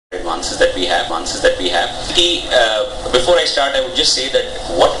advances that we have. Before I start, I would just say that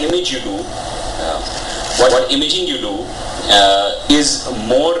what image you do, what imaging you do is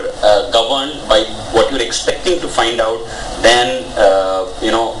more governed by what you're expecting to find out than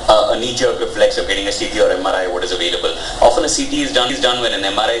a knee-jerk reflex of getting a CT or MRI, what is available. Often a CT is done when an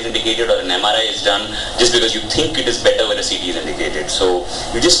MRI is indicated, or an MRI is done just because you think it is better when a CT is indicated. So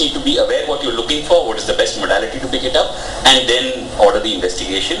you just need to be aware what you're looking for, what is the best modality to pick it up, and then order the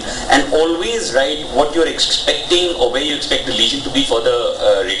investigation. And always write what you're expecting or where you expect the lesion to be for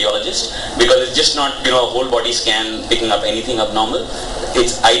the radiologist, because it's just not a whole body scan picking up anything abnormal.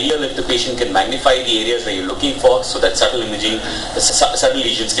 It's ideal if the patient can magnify the areas where you're looking for, so that subtle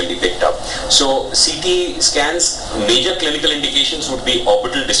lesions can be picked up. So CT scans, major clinical indications would be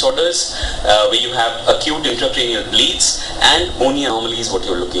orbital disorders, where you have acute intracranial bleeds, and bony anomalies, what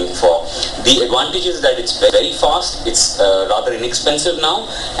you're looking for. The advantage is that it's very fast, it's rather inexpensive now,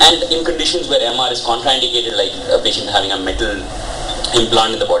 and in conditions where MR is contraindicated, like a patient having a metal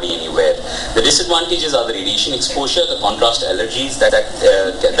implant in the body anywhere. The disadvantages are the radiation exposure, the contrast allergies that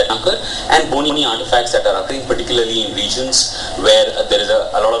occur, and bony artifacts that are occurring, particularly in regions where there is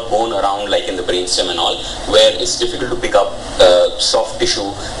a lot of bone around, like in the brainstem and all, where it's difficult to pick up soft tissue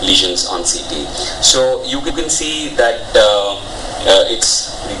lesions on CT. So you can see that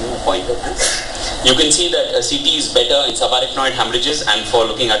you can see that a CT is better in subarachnoid hemorrhages and for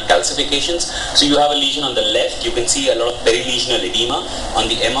looking at calcifications. So you have a lesion on the left, you can see a lot of perilesional edema on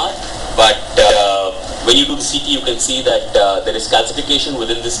the MR, but when you do the CT, you can see that there is calcification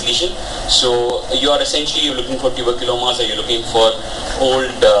within this lesion. So you're looking for tuberculomas, or you're looking for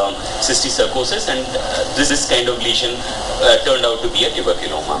old cysticercosis, and this kind of lesion turned out to be a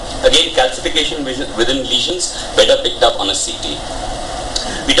tuberculoma. Again, calcification within lesions better picked up on a CT.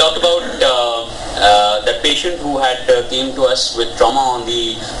 We talked about that patient who had came to us with trauma on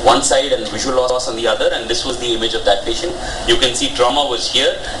the one side and visual loss on the other, and this was the image of that patient. You can see trauma was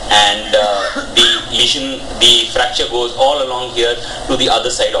here, and the lesion, the fracture goes all along here to the other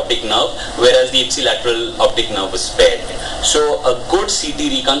side optic nerve, whereas the ipsilateral optic nerve was spared. So a good CT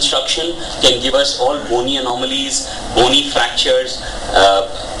reconstruction can give us all bony anomalies, bony fractures,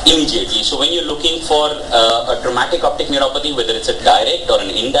 immediately. So when you're looking for a traumatic optic neuropathy, whether it's a direct or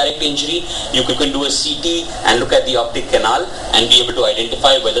an indirect injury, you can do a CT and look at the optic canal and be able to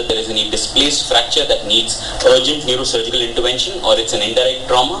identify whether there is any displaced fracture that needs urgent neurosurgical intervention, or it's an indirect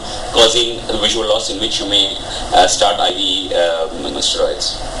trauma causing visual loss, in which you may start IV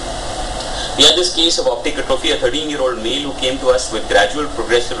steroids. We had this case of optic atrophy, a 13-year-old male who came to us with gradual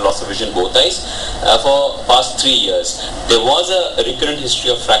progressive loss of vision both eyes for past 3 years. There was a recurrent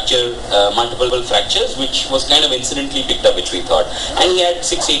history of fracture, multiple fractures, which was kind of incidentally picked up, which we thought. And he had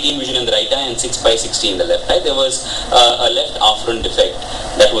 6/18 vision in the right eye and 6/60 in the left eye. There was a left afferent defect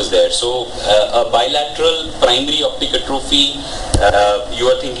that was there. So a bilateral primary optic atrophy, you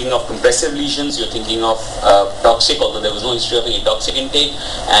are thinking of compressive lesions, you're thinking of toxic, although there was no history of any toxic intake,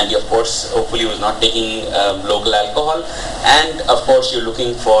 and of course hopefully was not taking local alcohol, and of course you're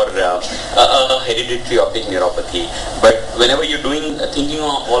looking for a hereditary optic neuropathy. But whenever you're thinking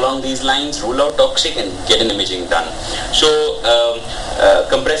along these lines, rule out toxic and get an imaging done. So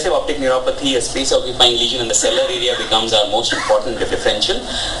compressive optic neuropathy, a space occupying lesion in the cellular area, becomes our most important differential,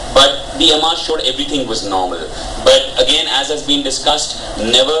 but the MR showed everything was normal. But again, as has been discussed,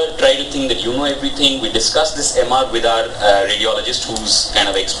 never try to think that you know everything. We discussed this MR with our radiologist, who's kind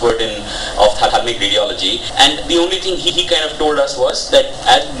of expert in ophthalmic radiology, and the only thing he kind of told us was that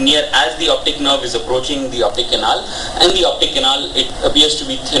as the optic nerve is approaching the optic canal, and the optic canal, it appears to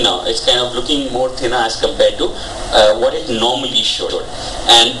be thinner. It's kind of looking more thinner as compared to what it normally should,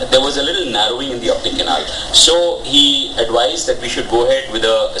 and there was a little narrowing in the optic canal. So he advised that we should go ahead with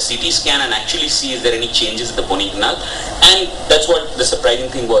a CT scan and actually see is there any changes in the bony canal, and that's what the surprising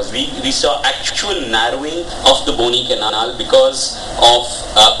thing was. We saw actual narrowing of the bony canal because of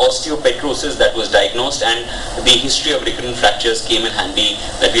osteopetrosis that was diagnosed, and the history of recurrent fractures came in handy,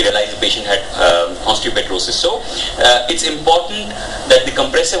 that we realized the patient had osteopetrosis. So it's important that the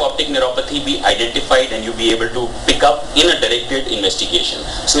compressive optic neuropathy be identified and you be able to pick up in a directed investigation.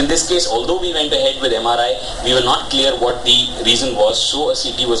 So in this case, although we went ahead with MRI, we were not clear what the reason was, so a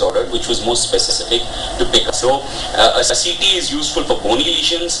CT was ordered, which was more specific to pick up. So a CT is useful for bony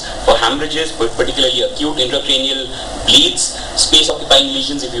lesions, for hemorrhages, particularly acute intracranial bleeds, space occupying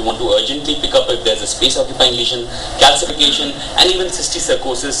lesions if you want to urgently pick up if there's a space occupying lesion, calcification, and even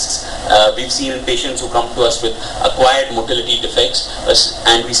cysticercosis. We've seen in patients who come to us with acquired motility defects,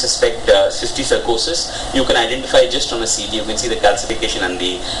 and we suspect cysticercosis. You can identify just on a CT. You can see the calcification and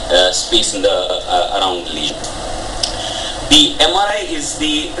the space in the around the lesion. The MRI is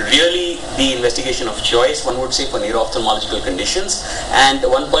really the investigation of choice, one would say, for neuro-ophthalmological conditions, and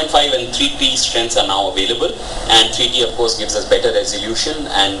 1.5 and 3T strengths are now available, and 3T of course gives us better resolution,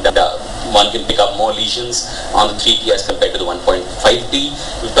 and one can pick up more lesions on the 3T as compared to the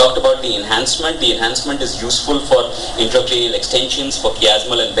 1.5T. We've talked about the enhancement. The enhancement is useful for intracranial extensions, for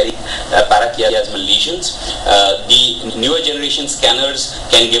chiasmal and parachiasmal lesions. The newer generation scanners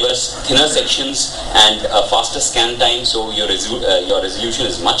can give us thinner sections and a faster scan time, so your resolution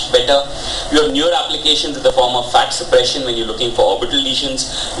is much better. You have newer applications in the form of fat suppression when you're looking for orbital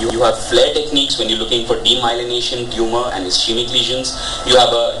lesions. You have flare techniques when you're looking for demyelination, tumor and ischemic lesions. You have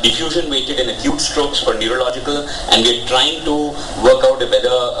a diffusion weighted and acute strokes for neurological, and we're trying to work out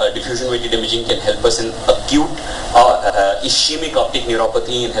whether diffusion weighted imaging can help us in acute ischemic optic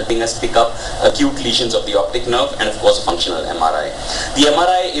neuropathy and helping us pick up acute lesions of the optic nerve, and of course a functional MRI. The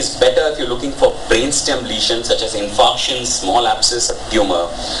MRI is better if you're looking for brainstem lesions such as infarctions, small abscess, tumor.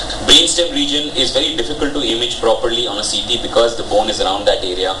 Brainstem region is very difficult to image properly on a CT because the bone is around that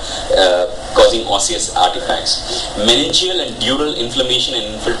area, causing osseous artifacts. Meningeal and dural inflammation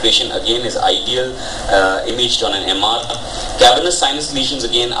and infiltration again is ideal imaged on an MR. Cavernous sinus lesions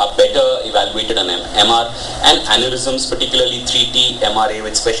again are better evaluated on an MR, and aneurysms, particularly 3T MRA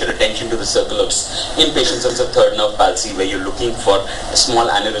with special attention to the circulars in patients with third nerve palsy where you're looking for small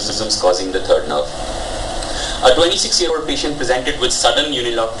aneurysms causing the third nerve. A 26-year-old patient presented with sudden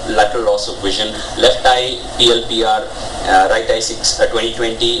unilateral loss of vision, left eye PLPR, right eye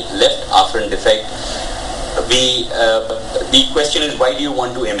 20/20, left afferent defect. The question is, why do you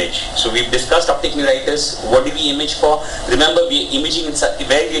want to image? So we've discussed optic neuritis. What do we image for? Remember, we're imaging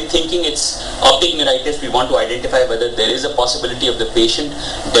where we're thinking it's optic neuritis. We want to identify whether there is a possibility of the patient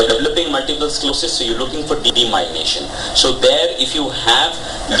developing multiple sclerosis. So you're looking for demyelination. So there, if you have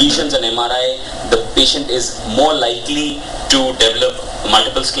lesions on MRI, the patient is more likely to develop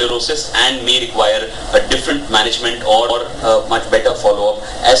multiple sclerosis and may require a different management or a much better follow-up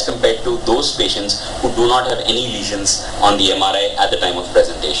as compared to those patients who do not have any lesions on the MRI at the time of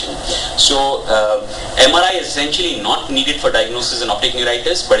presentation. So MRI is essentially not needed for diagnosis in optic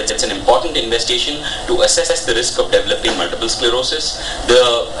neuritis, but it's an important investigation to assess the risk of developing multiple sclerosis.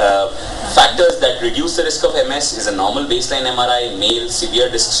 The factors that reduce the risk of MS is a normal baseline MRI, male, severe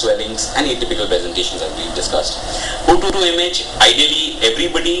disc swellings, and atypical presentations as we've discussed. Who to image? Ideally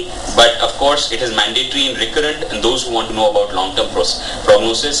everybody, but of course it is mandatory in recurrent and those who want to know about long-term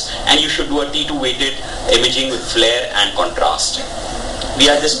prognosis, and you should do a T2 weighted imaging with flare and contrast. We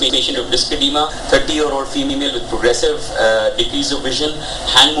have this patient with disc edema, 30-year-old female with progressive decrease of vision,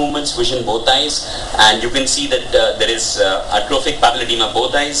 hand movements, vision both eyes, and you can see that there is atrophic papilledema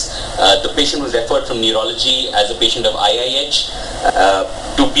both eyes. The patient was referred from neurology as a patient of IIH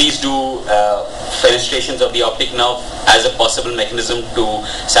to please do fenestrations of the optic nerve as a possible mechanism to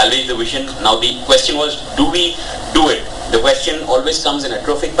salvage the vision. Now the question was, do we do it? The question always comes in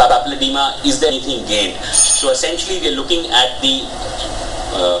atrophic papilledema, is there anything gained? So essentially we are looking at the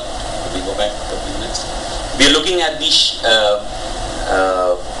we are looking at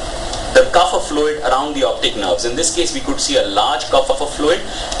the cuff of fluid around the optic nerves. In this case, we could see a large cuff of fluid,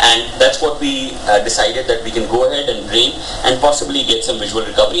 and that's what we decided that we can go ahead and drain and possibly get some visual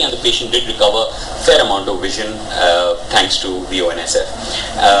recovery, and the patient did recover a fair amount of vision thanks to the ONSF.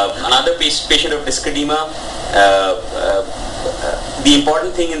 Another patient of disc edema, the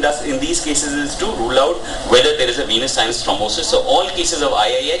important thing in these cases is to rule out whether there is a venous sinus thrombosis. So all cases of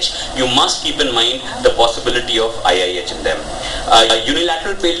IIH, you must keep in mind the possibility of IIH in them.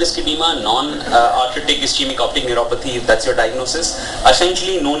 Unilateral pale disc edema, non-arthritic ischemic optic neuropathy, if that's your diagnosis,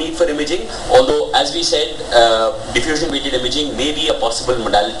 essentially no need for imaging, although as we said, diffusion weighted imaging may be a possible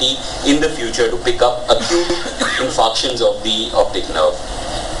modality in the future to pick up acute infarctions of the optic nerve.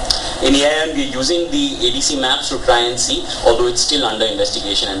 In AIM, we are using the ADC maps to try and see, although it's still under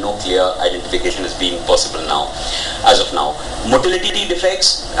investigation and no clear identification is being possible now, as of now. Motility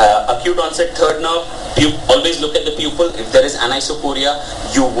defects, acute onset third nerve, always look at the pupil. If there is anisocoria,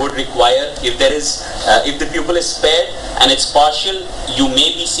 you would require, if the pupil is spared and it's partial, you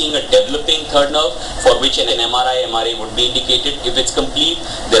may be seeing a developing third nerve for which an MRI would be indicated. If it's complete,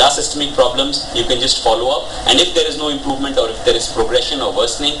 there are systemic problems, you can just follow up, and if there is no improvement or if there is progression or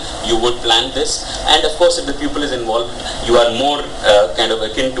worsening, you would plan this. And of course, if the pupil is involved, you are more kind of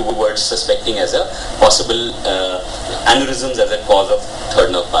akin towards suspecting as a possible aneurysms as a cause of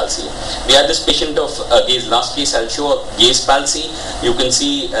third nerve palsy. We had this patient of gaze, last case I'll show a gaze palsy. You can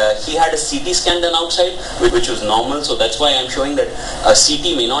see he had a CT scan done outside which was normal, so that's why I'm showing that a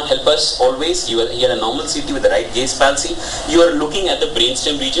CT may not help us always. He had a normal CT with the right gaze palsy. You are looking at the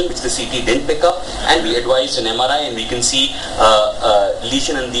brainstem region which the CT didn't pick up, and we advised an MRI, and we can see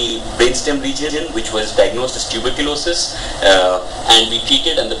lesion in the brainstem region, which was diagnosed as tuberculosis, and we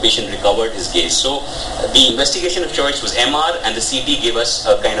treated, and the patient recovered his gaze. So the investigation of choice was MR, and the CT gave us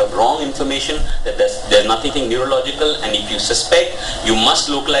a kind of wrong information that there's nothing neurological, and if you suspect, you must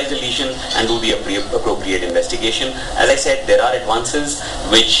localize the lesion and do the appropriate investigation. As I said, there are advances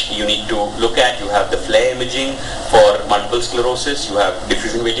which you need to look at. You have the flare imaging for multiple sclerosis, you have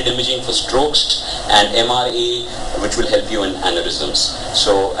diffusion weighted imaging for strokes, and MRA, which will help you in aneurysms.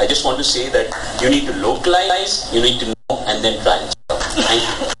 So I just want to say that you need to localize, you need to know, and then try and stop.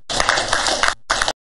 Thank you.